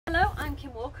I'm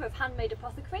Kim Walker of Handmade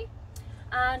Apothecary,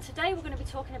 and today we're going to be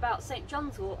talking about St.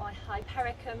 John's wort, or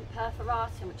Hypericum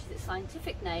perforatum, which is its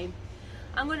scientific name.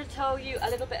 I'm going to tell you a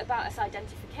little bit about its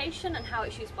identification and how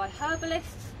it's used by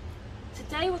herbalists.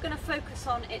 Today we're going to focus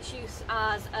on its use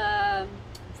as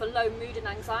for low mood and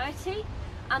anxiety,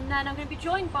 and then I'm going to be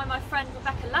joined by my friend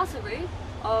Lazarou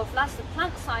of Medicinal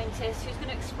Plant Scientist, who's going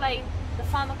to explain the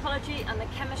pharmacology and the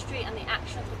chemistry and the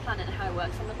action of the plant and how it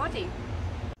works on the body.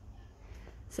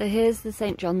 So here's the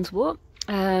St. John's wort.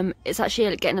 It's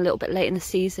actually getting a little bit late in the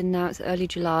season now, it's early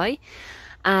July.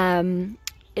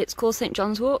 It's called St.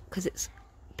 John's wort because it's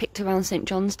picked around St.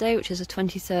 John's Day, which is the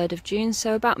 23rd of June,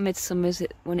 so about midsummer is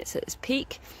when it's at its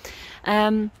peak.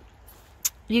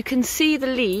 You can see the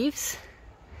leaves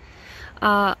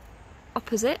are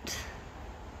opposite,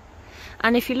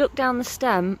 and if you look down the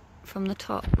stem from the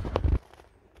top,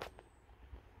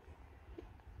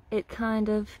 it kind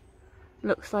of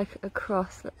looks like a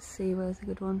cross. Let's see, where's a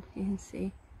good one? You can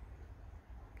see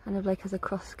kind of like as a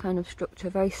cross kind of structure,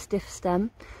 very stiff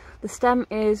stem. The stem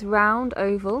is round,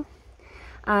 oval,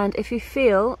 and if you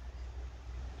feel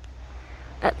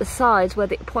at the sides where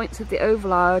the points of the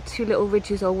oval are two little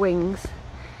ridges or wings,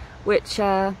 which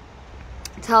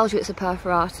tells you it's a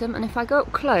perforatum. And if I go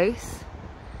up close,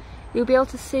 you'll be able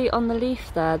to see on the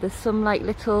leaf there's some like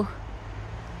little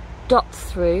dots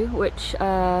through, which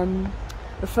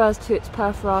refers to its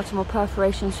perforatum or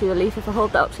perforations through the leaf. If I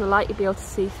hold that up to the light, you'll be able to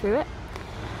see through it.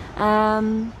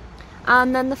 And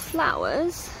then the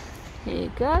flowers, here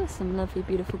you go, some lovely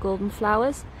beautiful golden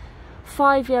flowers,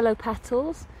 5 yellow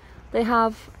petals. They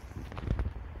have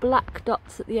black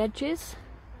dots at the edges,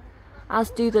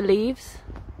 as do the leaves,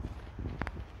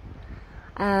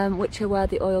 which are where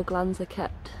the oil glands are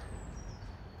kept.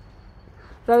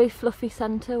 Very fluffy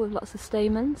centre with lots of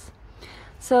stamens.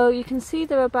 So you can see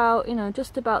they're about,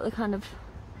 just about the kind of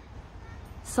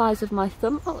size of my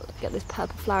thumb. Oh, let's get this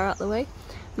purple flower out of the way.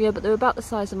 Yeah, but they're about the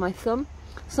size of my thumb.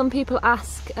 Some people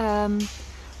ask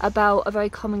about a very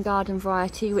common garden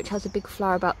variety which has a big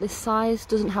flower about this size,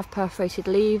 doesn't have perforated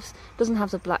leaves, doesn't have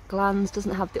the black glands,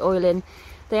 doesn't have the oil in.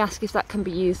 They ask if that can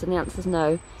be used, and the answer is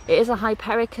no. It is a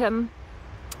Hypericum,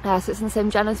 so it's in the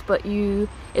same genus, but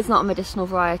it's not a medicinal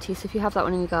variety, so if you have that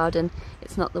one in your garden,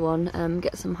 it's not the one.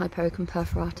 Get some Hypericum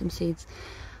perforatum seeds.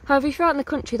 However, if you're out in the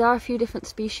country, there are a few different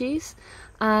species,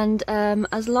 and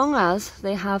as long as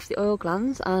they have the oil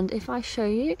glands, and if I show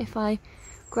you, if I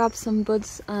grab some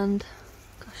buds, and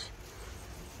gosh,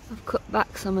 I've cut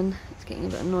back some and it's getting a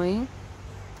bit annoying.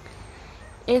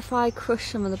 If I crush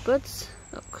some of the buds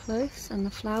up close and the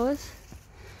flowers,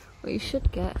 what you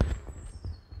should get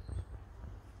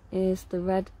is the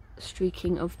red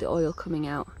streaking of the oil coming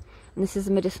out. And this is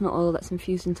a medicinal oil that's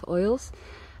infused into oils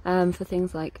for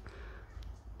things like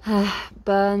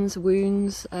burns,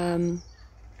 wounds,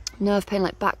 nerve pain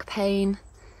like back pain,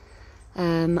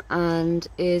 and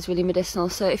is really medicinal.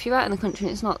 So if you're out in the country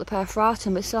and it's not the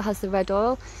perforatum but it still has the red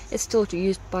oil, it's still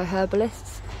used by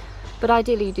herbalists, but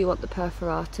ideally you do want the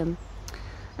perforatum.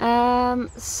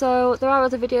 So there are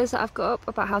other videos that I've got up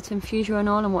about how to infuse your own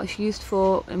oil and what it's used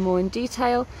for more in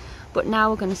detail, but now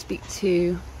we're going to speak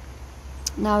to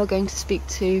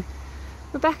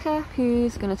Rebecca,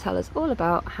 who's going to tell us all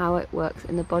about how it works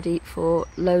in the body for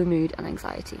low mood and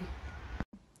anxiety.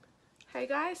 Hey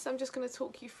guys, so I'm just going to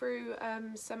talk you through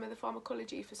some of the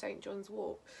pharmacology for St. John's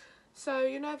wort. So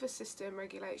your nervous system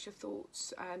regulates your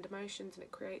thoughts and emotions, and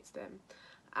it creates them.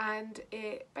 And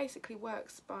it basically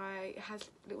works by, it has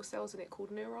little cells in it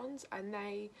called neurons, and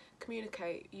they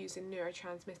communicate using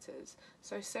neurotransmitters.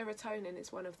 So serotonin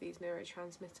is one of these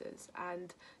neurotransmitters,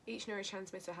 and each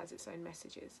neurotransmitter has its own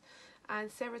messages. And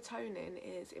serotonin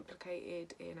is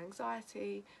implicated in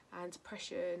anxiety and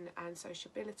depression and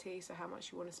sociability, so how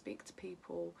much you want to speak to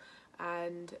people,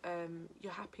 and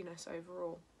your happiness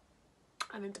overall.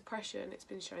 And in depression, it's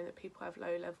been shown that people have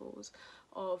low levels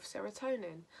of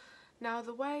serotonin. Now,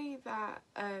 the way that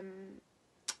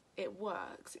it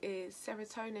works is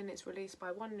serotonin is released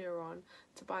by one neuron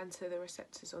to bind to the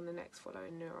receptors on the next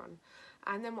following neuron.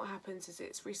 And then what happens is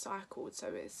it's recycled, so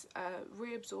it's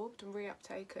reabsorbed and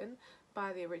reuptaken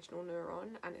by the original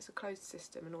neuron, and it's a closed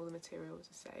system and all the materials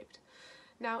are saved.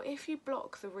 Now, if you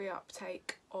block the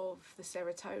reuptake of the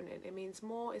serotonin, it means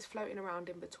more is floating around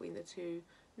in between the two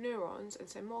neurons, and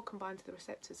so more combined to the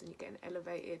receptors, and you get an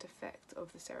elevated effect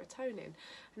of the serotonin.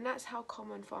 And that's how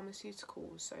common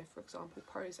pharmaceuticals, so for example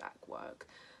Prozac, work.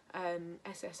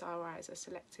 SSRIs are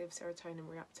selective serotonin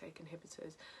reuptake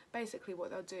inhibitors. Basically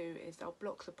what they'll do is they'll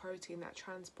block the protein that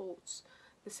transports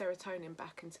the serotonin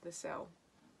back into the cell.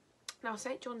 Now,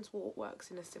 St. John's wort works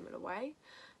in a similar way,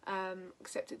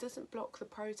 except it doesn't block the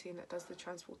protein that does the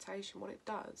transportation. What it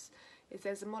does is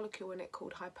there's a molecule in it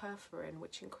called hyperforin,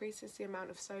 which increases the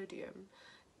amount of sodium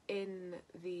in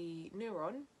the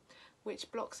neuron,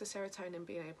 which blocks the serotonin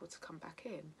being able to come back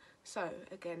in. So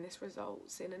again, this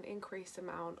results in an increased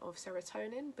amount of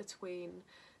serotonin between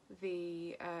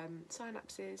the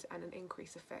synapses and an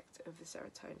increased effect of the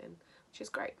serotonin, which is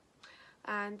great.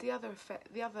 And the other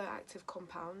active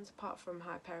compounds apart from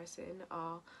hypericin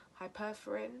are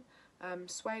hyperforin,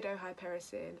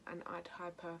 pseudohypericin and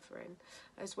hyperforin,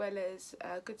 as well as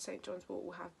good St. John's wort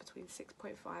will have between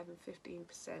 6.5 and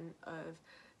 15% of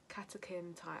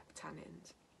catechin type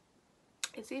tannins.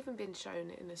 It's even been shown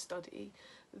in a study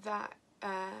that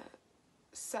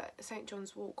St.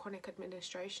 John's wort chronic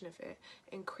administration of it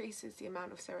increases the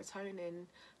amount of serotonin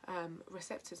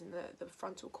receptors in the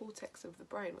frontal cortex of the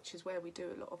brain, which is where we do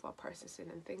a lot of our processing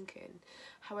and thinking.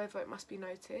 However, it must be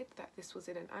noted that this was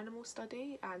in an animal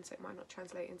study, and so it might not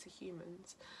translate into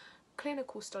humans.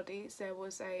 Clinical studies, there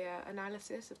was a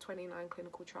analysis of 29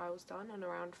 clinical trials done on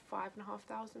around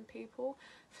 5,500 people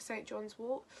for St. John's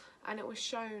wort, and it was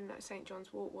shown that St.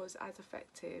 John's wort was as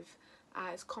effective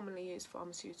as commonly used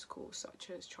pharmaceuticals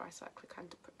such as tricyclic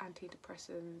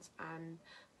antidepressants and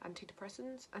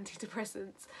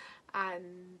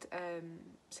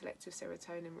selective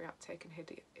serotonin reuptake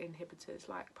inhibitors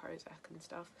like Prozac and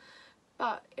stuff.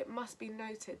 But it must be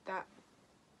noted that,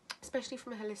 especially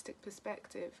from a holistic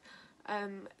perspective,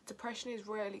 depression is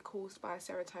rarely caused by a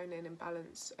serotonin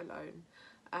imbalance alone,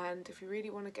 and if you really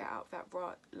want to get out of that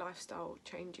rut, lifestyle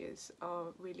changes are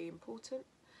really important.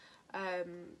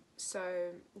 So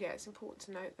yeah, it's important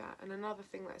to note that. And another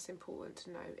thing that's important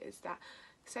to note is that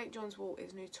St. John's wort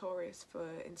is notorious for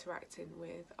interacting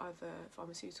with other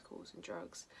pharmaceuticals and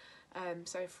drugs.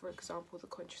 So for example, the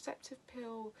contraceptive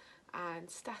pill and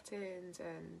statins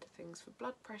and things for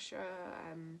blood pressure,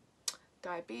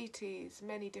 diabetes,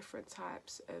 many different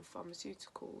types of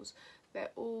pharmaceuticals,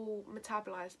 they're all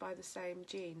metabolized by the same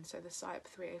gene, so the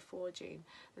CYP3A4 gene,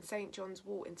 and St. John's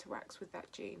wort interacts with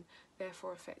that gene,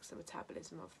 therefore affects the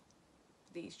metabolism of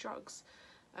these drugs.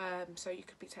 So you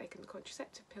could be taking the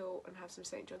contraceptive pill and have some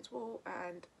St. John's wort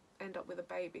and end up with a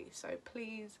baby. So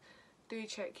please do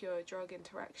check your drug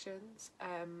interactions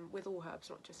with all herbs,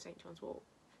 not just St. John's wort.